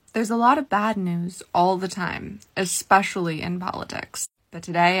There's a lot of bad news all the time, especially in politics. But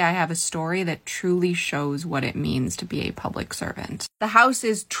today I have a story that truly shows what it means to be a public servant. The House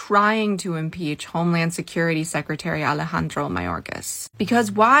is trying to impeach Homeland Security Secretary Alejandro Mayorkas. Because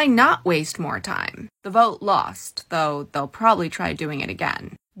why not waste more time? The vote lost, though they'll probably try doing it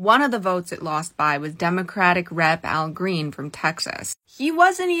again. One of the votes it lost by was Democratic Rep. Al Green from Texas. He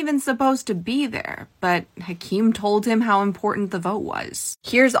wasn't even supposed to be there, but Hakeem told him how important the vote was.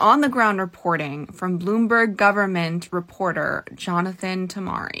 Here's on-the-ground reporting from Bloomberg government reporter Jonathan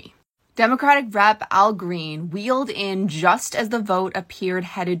Tamari. Democratic Rep. Al Green wheeled in just as the vote appeared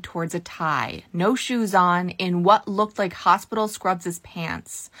headed towards a tie, no shoes on, in what looked like hospital scrubs'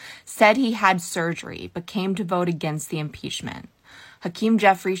 pants, said he had surgery, but came to vote against the impeachment. Hakeem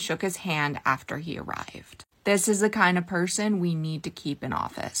Jeffries shook his hand after he arrived. This is the kind of person we need to keep in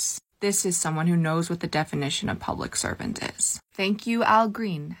office. This is someone who knows what the definition of public servant is. Thank you, Al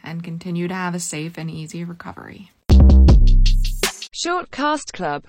Green, and continue to have a safe and easy recovery. Shortcast Club